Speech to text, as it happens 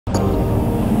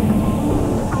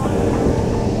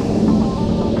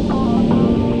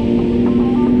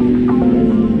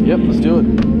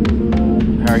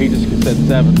Or he just said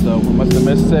 7, so we must have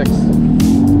missed 6.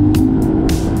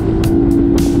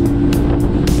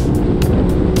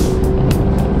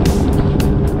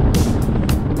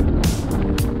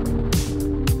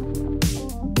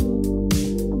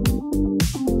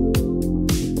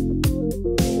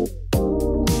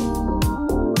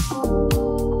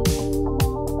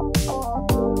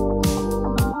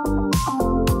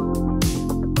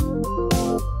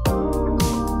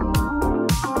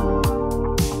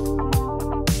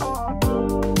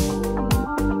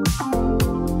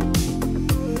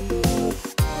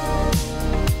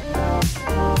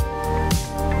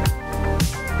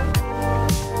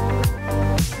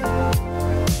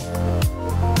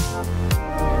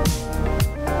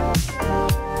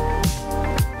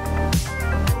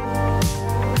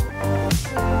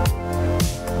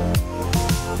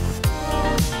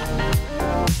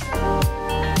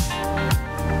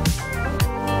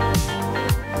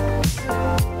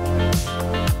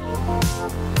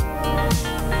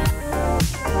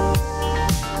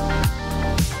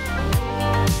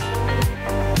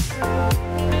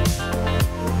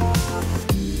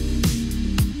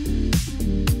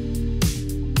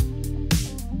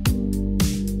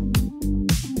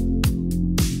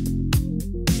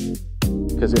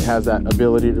 Because it has that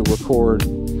ability to record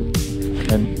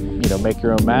and, you know, make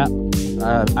your own map.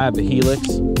 I have the Helix,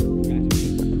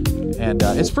 and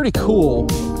it's pretty cool,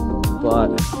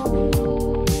 but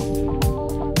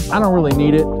I don't really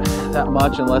need it that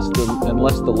much unless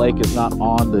the lake is not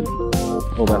on the.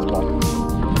 Oh, that's one.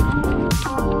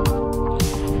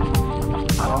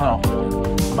 I don't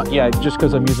know. But yeah, just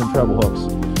because I'm using treble hooks,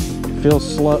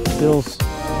 feels slow.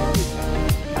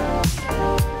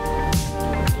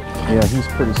 Yeah, he's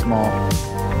pretty small.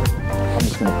 I'm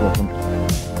just gonna flip him.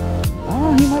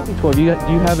 Oh, he might be 12. Do you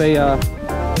have a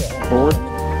board?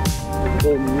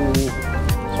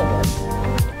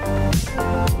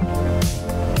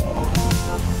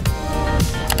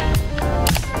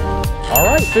 All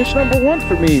right, fish number 1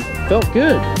 for me. Felt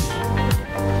good.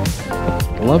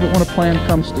 I love it when a plan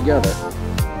comes together.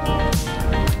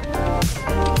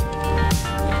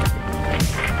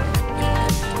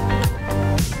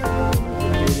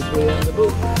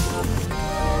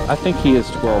 I think he is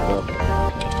 12 though.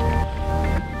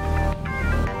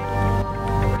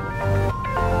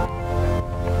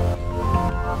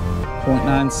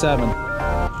 .97.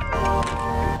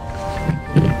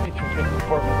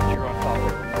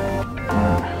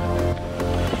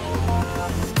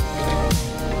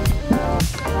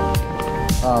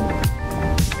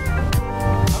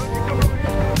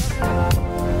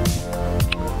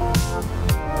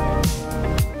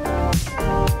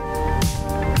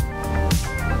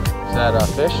 Is that a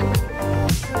fish?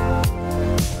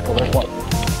 Oh, there's one.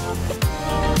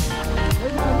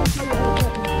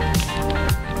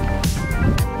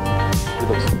 He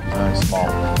looks very small.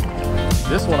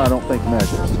 This one I don't think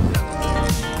measures,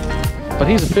 but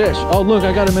he's a fish. Oh, look,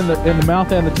 I got him in the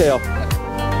mouth and the tail.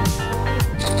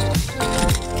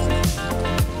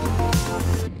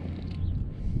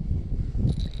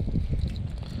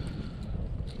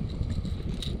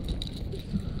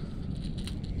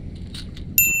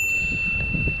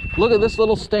 Look at this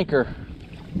little stinker.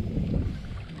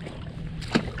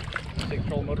 Take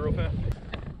trolling motor real fast.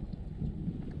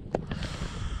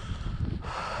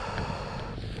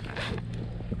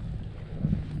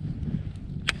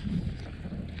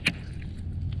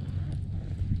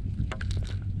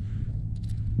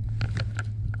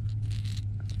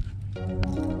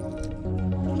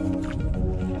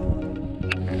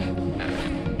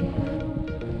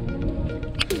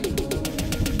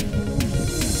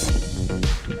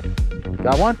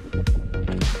 Got one?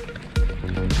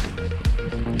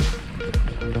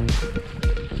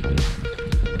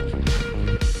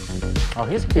 Oh,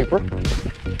 he's a keeper.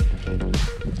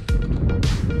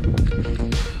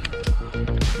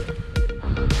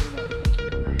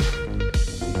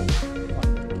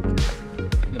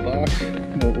 The box.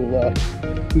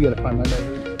 We gotta find my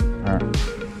measure. All right.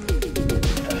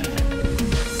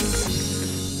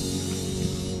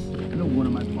 I know one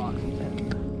of my boxes has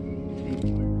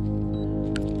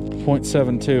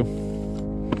 0.72.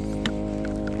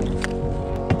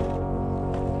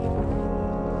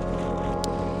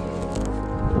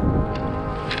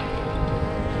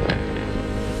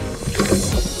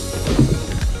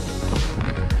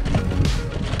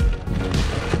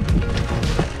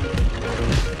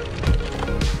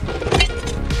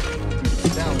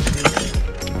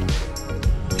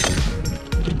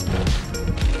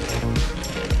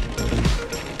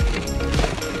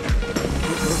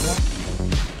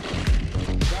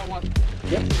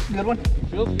 Yep, good one.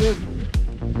 Feels good.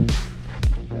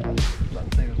 Yeah, about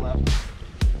the same as last one.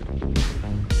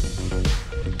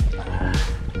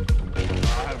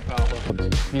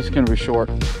 gonna be short.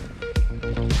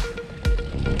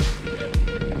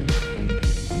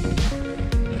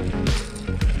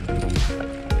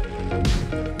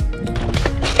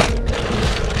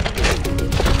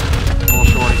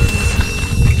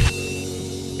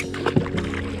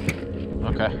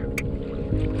 Okay.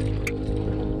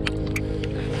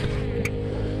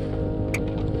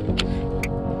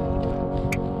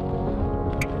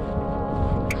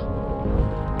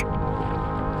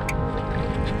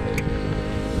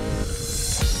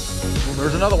 Oh,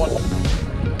 there's another one.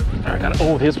 I got it.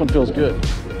 Oh, this one feels good.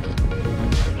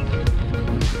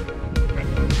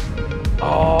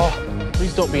 Oh,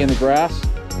 please don't be in the grass.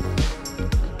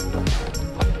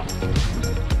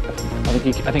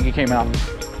 I think he came out.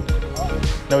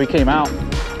 No, he came out.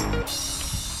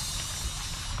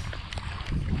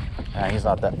 Nah, he's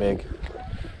not that big.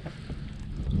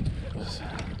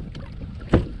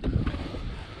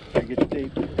 Get the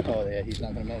tape. Oh yeah, he's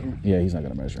not gonna measure. Yeah, he's not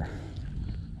gonna measure.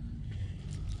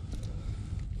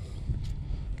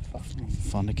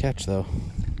 Fun to catch though.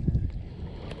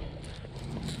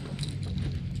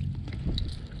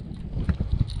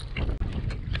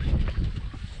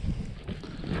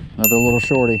 Another little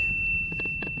shorty.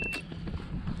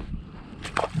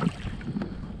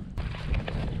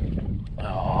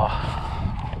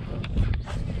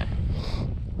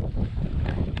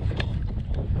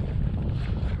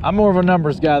 I'm more of a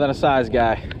numbers guy than a size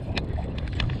guy.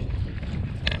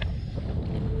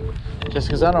 Just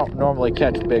because I don't normally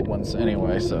catch big ones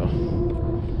anyway, so.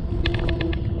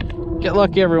 Get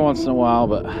lucky every once in a while,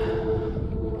 but.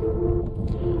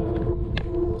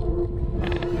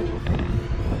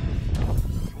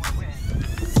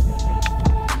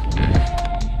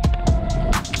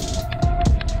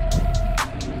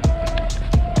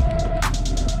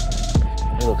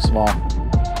 He looks small.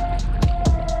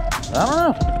 I don't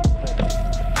know.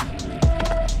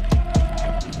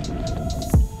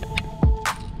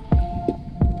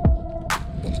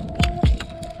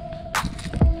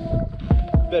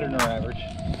 Better than our average.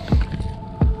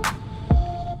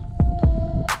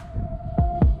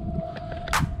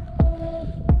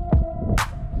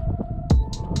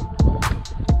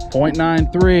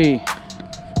 .93.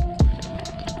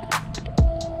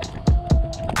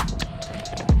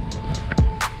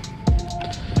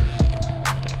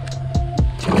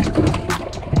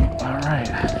 All right.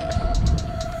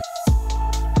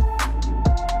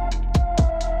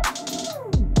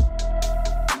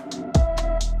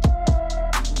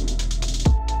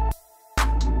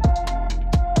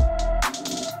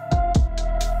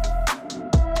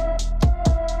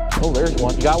 Oh, there's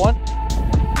one. You got one?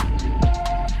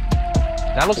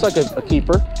 That looks like a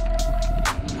keeper.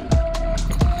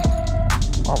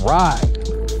 All right.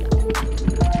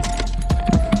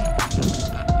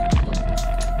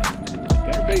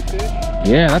 Bait fish.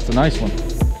 Yeah, that's a nice one.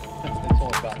 That's all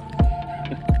about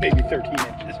maybe 13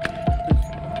 inches.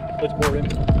 Let's bore him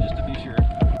just to be sure.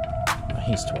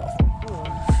 He's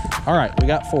 12. All right, we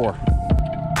got 4.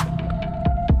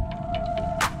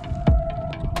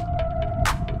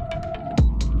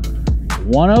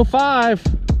 $105.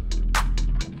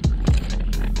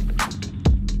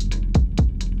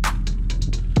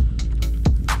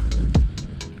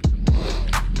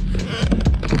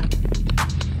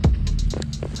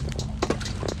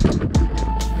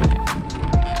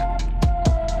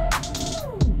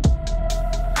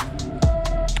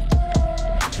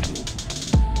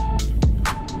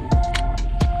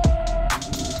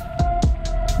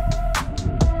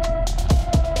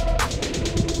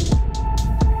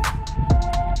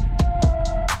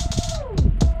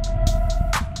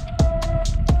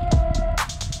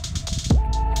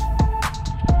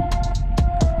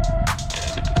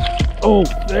 Oh,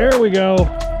 there we go.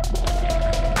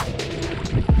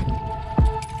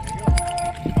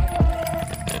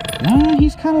 Nah,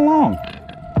 he's kind of long.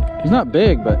 He's not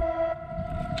big, but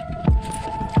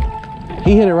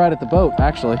he hit it right at the boat,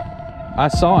 actually. I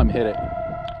saw him hit it,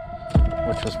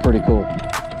 which was pretty cool.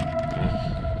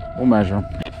 We'll measure him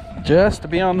just to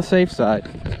be on the safe side.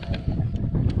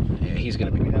 Yeah, he's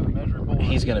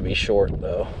gonna be short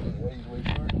though.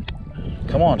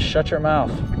 Come on, shut your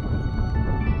mouth.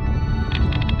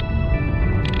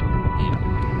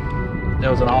 That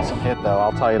was an awesome hit though,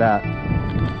 I'll tell you that.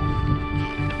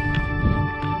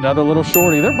 Another little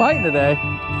shorty. They're biting today.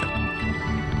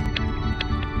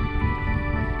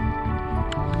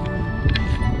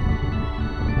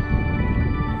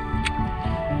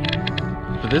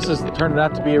 But this is turning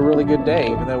out to be a really good day,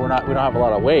 even though we don't have a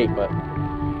lot of weight, but.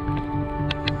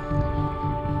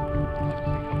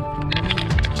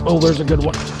 Oh, there's a good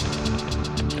one.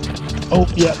 Oh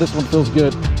yeah, this one feels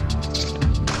good.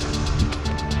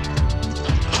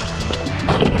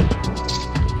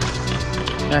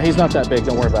 Nah, he's not that big.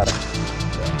 Don't worry about it.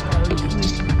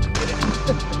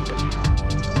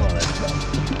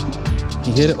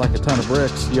 He hit it like a ton of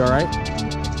bricks. You all right?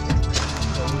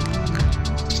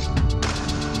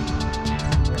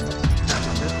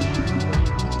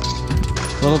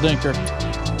 Little dinker.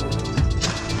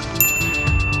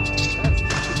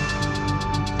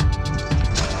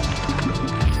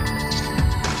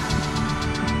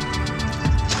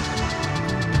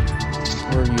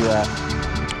 Where are you at?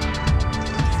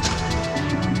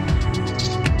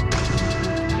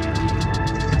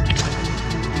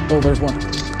 Oh, there's one.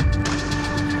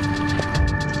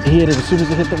 He hit it as soon as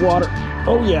it hit the water.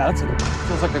 Oh yeah,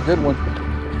 feels like a good one.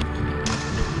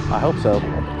 I hope so.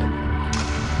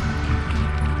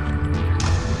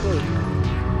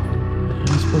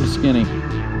 He's pretty skinny.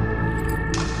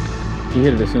 He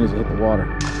hit it as soon as it hit the water.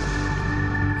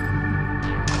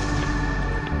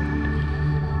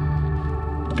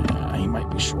 He might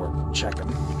be short. Check him.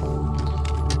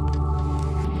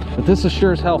 But this is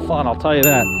sure as hell fun, I'll tell you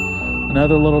that.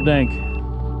 Another little dink.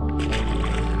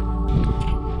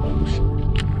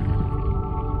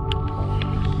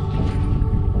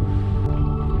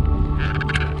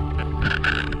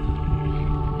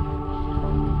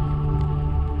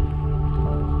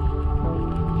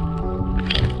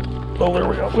 Oh, there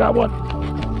we go. We got one. A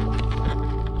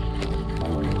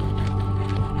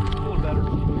little better.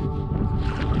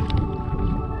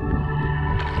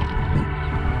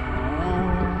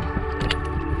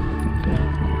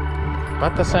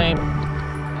 About the same.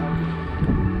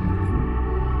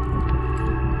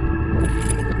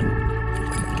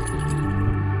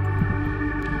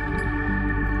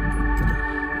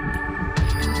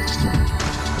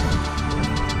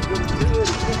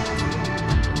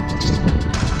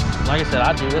 Like I said,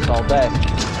 I'd do this all day.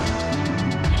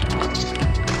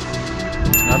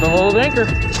 Another little dinker.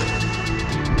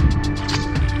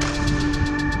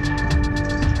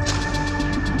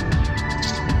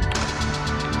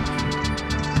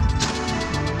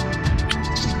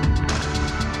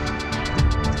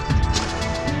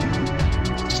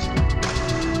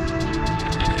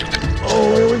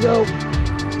 Oh, here we go.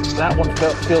 That one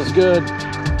feels good.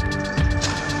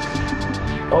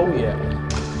 Oh, yeah.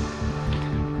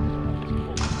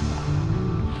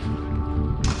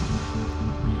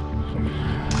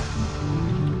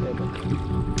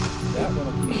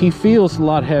 He feels a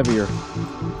lot heavier.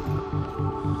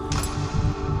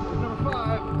 Number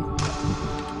 5.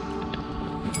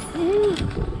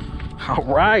 All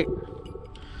right.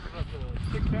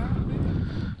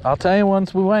 I'll tell you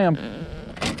once we weigh him.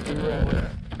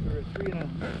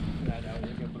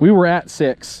 We were at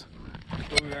 6.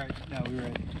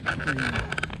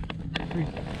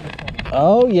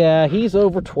 Oh yeah, he's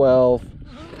over 12.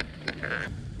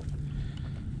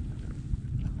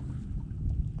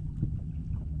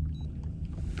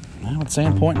 I would say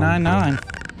 0.99.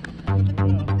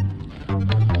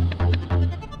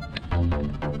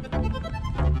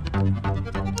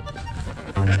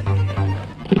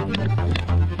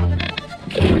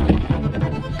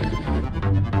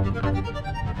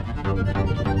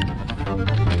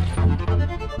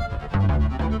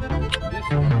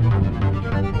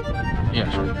 Yeah,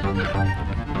 sure.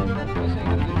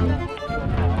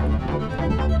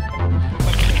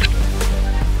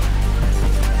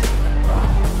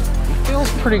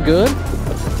 Feels pretty good.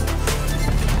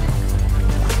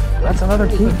 That's another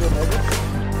key.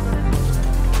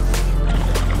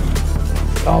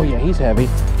 Oh yeah, he's heavy.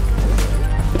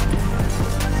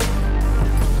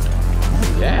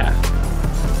 Oh, yeah.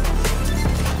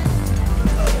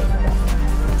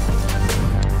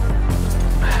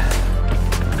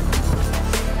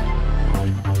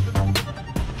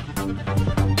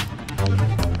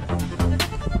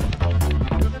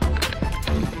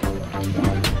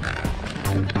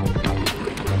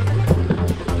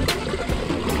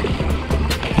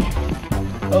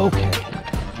 Okay.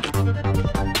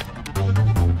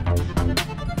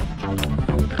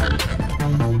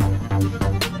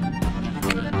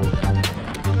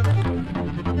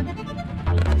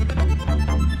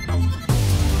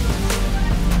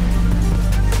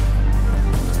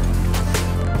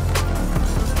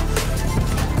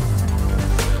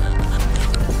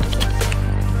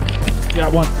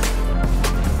 Got one.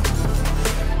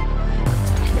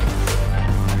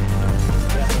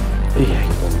 Yeah.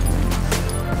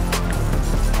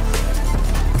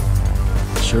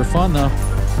 Sure fun though.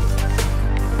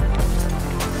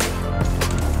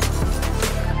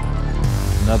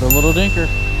 Another little dinker.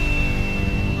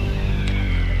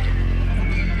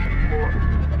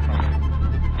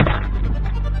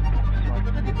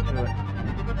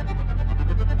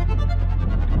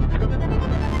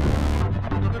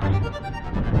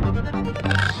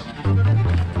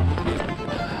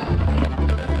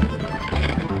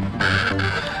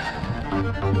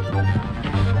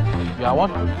 Got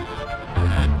one?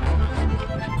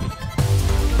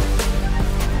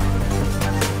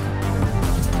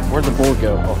 Where'd the board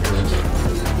go? Oh, here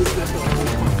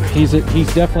it is.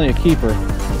 He's definitely a keeper.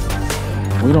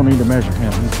 We don't need to measure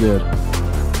him. He's good.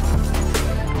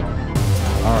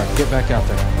 All right, get back out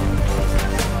there.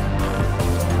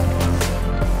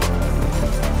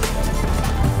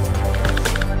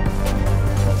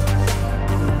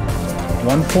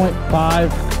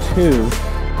 .52.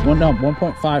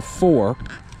 1.54.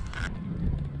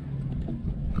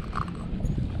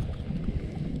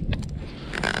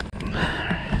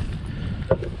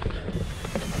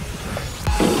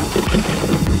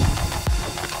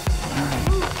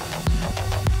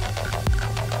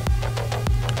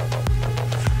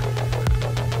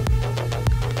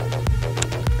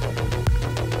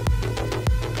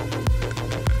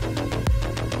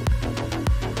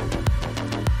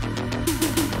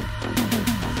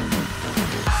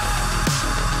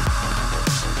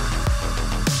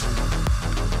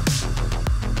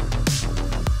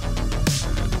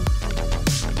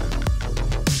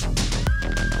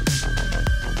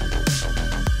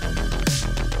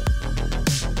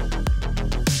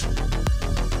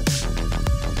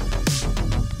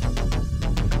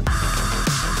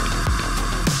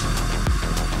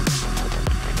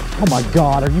 Oh my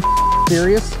God, are you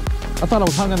serious? I thought I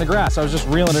was hung in the grass. I was just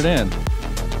reeling it in.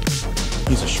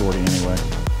 He's a shorty anyway.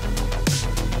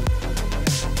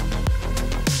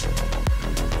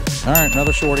 All right,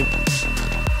 another shorty.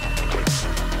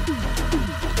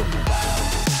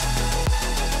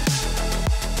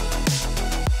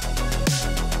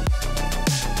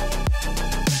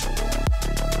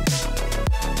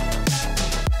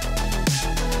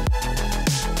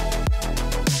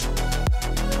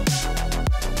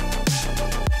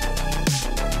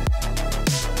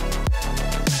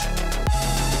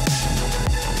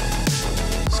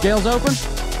 Scales open.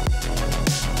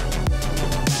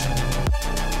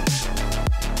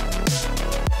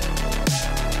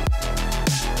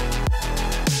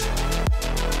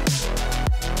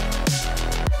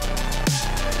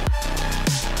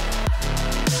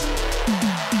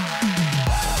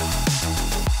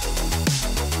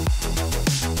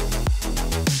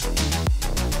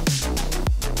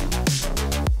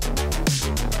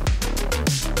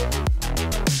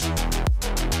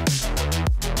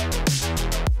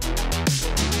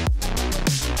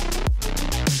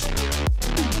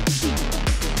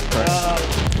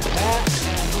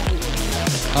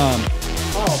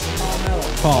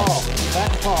 Paul.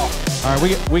 That's Paul. All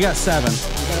right, we got 7. You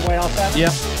gonna weigh all 7?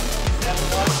 Yep.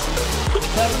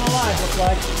 7 alive, looks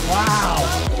like. Wow.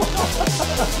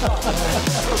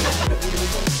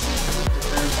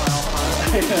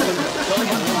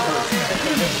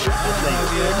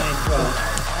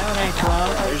 That ain't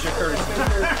 12. There's your courtesy. I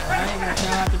ain't gonna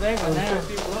count out the big one now.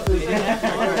 We didn't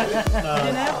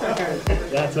have to courtesy.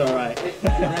 That's all right. Is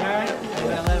that all right? You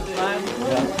gonna let him slide?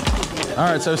 Yeah. All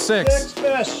right, so 6. 6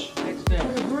 fish. 6 fish.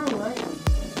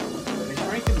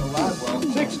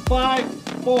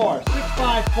 654.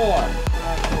 654.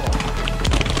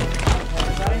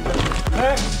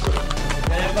 Next.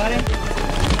 Everybody?